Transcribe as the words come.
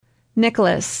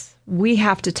Nicholas, we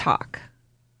have to talk.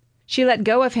 She let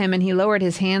go of him and he lowered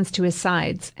his hands to his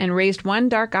sides and raised one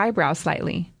dark eyebrow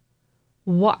slightly.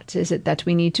 What is it that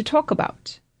we need to talk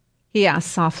about? He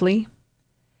asked softly.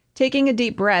 Taking a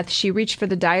deep breath, she reached for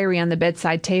the diary on the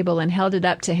bedside table and held it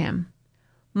up to him.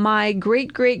 My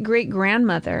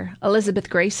great-great-great-grandmother,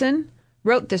 Elizabeth Grayson,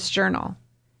 wrote this journal.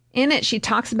 In it, she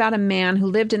talks about a man who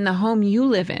lived in the home you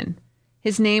live in.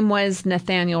 His name was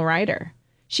Nathaniel Ryder.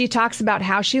 She talks about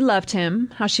how she loved him,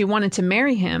 how she wanted to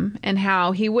marry him, and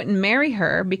how he wouldn't marry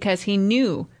her because he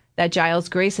knew that Giles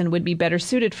Grayson would be better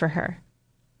suited for her.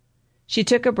 She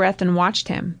took a breath and watched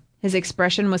him. His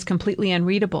expression was completely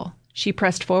unreadable. She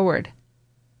pressed forward.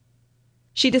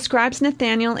 She describes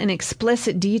Nathaniel in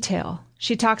explicit detail.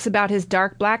 She talks about his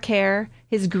dark black hair,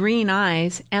 his green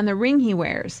eyes, and the ring he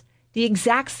wears, the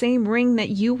exact same ring that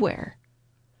you wear.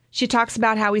 She talks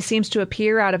about how he seems to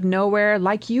appear out of nowhere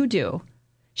like you do.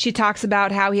 She talks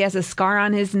about how he has a scar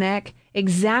on his neck,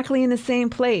 exactly in the same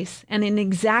place and in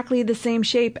exactly the same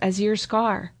shape as your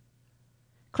scar.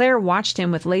 Claire watched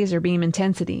him with laser beam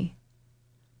intensity.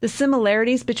 The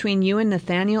similarities between you and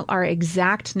Nathaniel are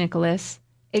exact, Nicholas.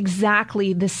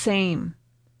 Exactly the same.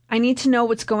 I need to know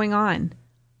what's going on.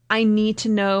 I need to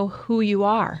know who you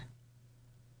are.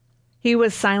 He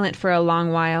was silent for a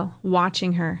long while,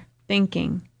 watching her,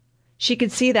 thinking. She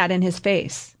could see that in his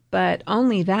face, but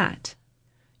only that.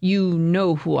 You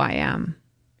know who I am,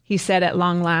 he said at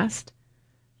long last.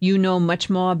 You know much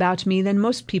more about me than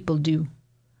most people do.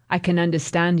 I can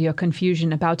understand your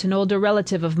confusion about an older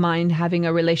relative of mine having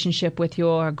a relationship with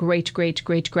your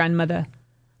great-great-great-grandmother,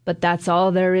 but that's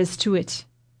all there is to it.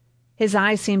 His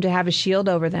eyes seemed to have a shield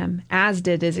over them, as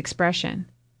did his expression.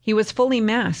 He was fully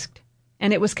masked,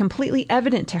 and it was completely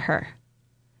evident to her.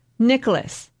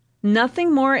 Nicholas,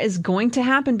 nothing more is going to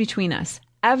happen between us,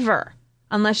 ever,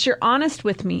 unless you're honest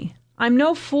with me. I'm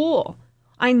no fool.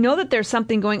 I know that there's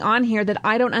something going on here that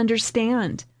I don't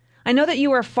understand. I know that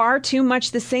you are far too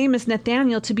much the same as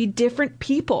Nathaniel to be different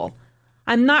people.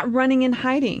 I'm not running and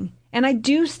hiding, and I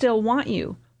do still want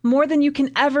you, more than you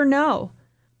can ever know.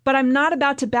 But I'm not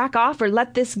about to back off or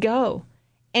let this go.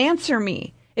 Answer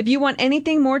me. If you want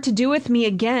anything more to do with me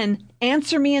again,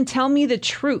 answer me and tell me the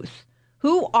truth.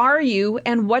 Who are you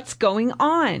and what's going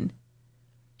on?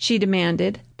 She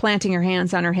demanded, planting her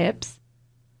hands on her hips.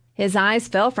 His eyes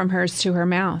fell from hers to her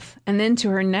mouth, and then to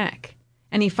her neck,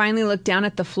 and he finally looked down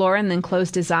at the floor and then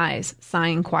closed his eyes,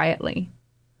 sighing quietly.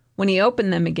 When he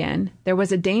opened them again, there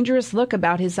was a dangerous look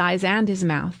about his eyes and his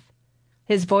mouth.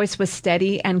 His voice was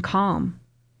steady and calm.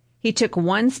 He took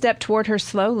one step toward her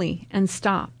slowly and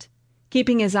stopped,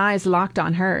 keeping his eyes locked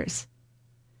on hers.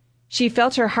 She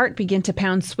felt her heart begin to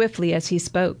pound swiftly as he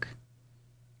spoke.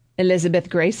 Elizabeth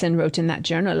Grayson wrote in that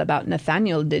journal about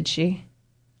Nathaniel, did she?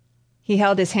 He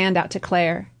held his hand out to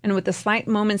Claire, and with a slight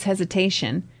moment's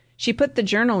hesitation, she put the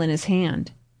journal in his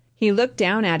hand. He looked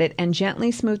down at it and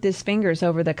gently smoothed his fingers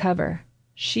over the cover.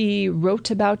 She wrote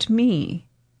about me.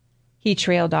 He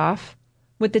trailed off.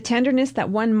 With the tenderness that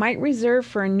one might reserve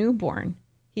for a newborn,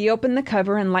 he opened the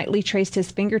cover and lightly traced his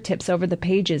fingertips over the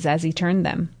pages as he turned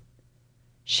them.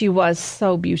 She was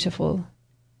so beautiful,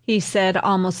 he said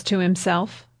almost to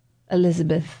himself.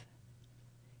 Elizabeth.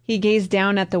 He gazed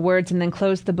down at the words and then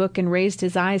closed the book and raised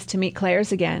his eyes to meet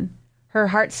Claire's again. Her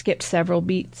heart skipped several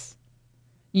beats.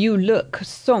 You look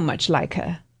so much like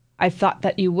her. I thought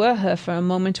that you were her for a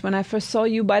moment when I first saw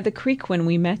you by the creek when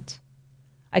we met.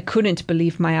 I couldn't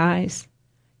believe my eyes.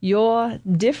 You're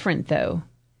different, though.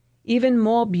 Even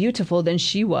more beautiful than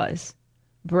she was.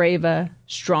 Braver,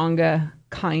 stronger,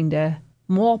 kinder,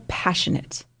 more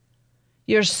passionate.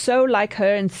 You're so like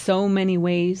her in so many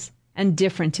ways, and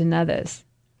different in others.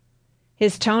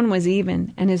 His tone was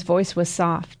even, and his voice was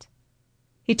soft.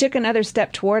 He took another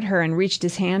step toward her and reached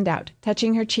his hand out,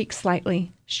 touching her cheek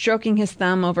slightly, stroking his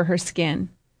thumb over her skin.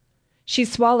 She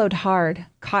swallowed hard,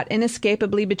 caught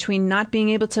inescapably between not being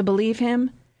able to believe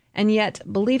him and yet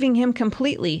believing him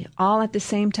completely, all at the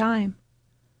same time.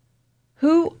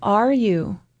 Who are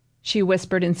you? She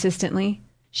whispered insistently.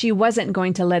 She wasn't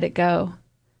going to let it go.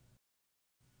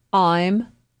 I'm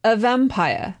a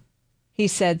vampire, he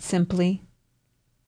said simply.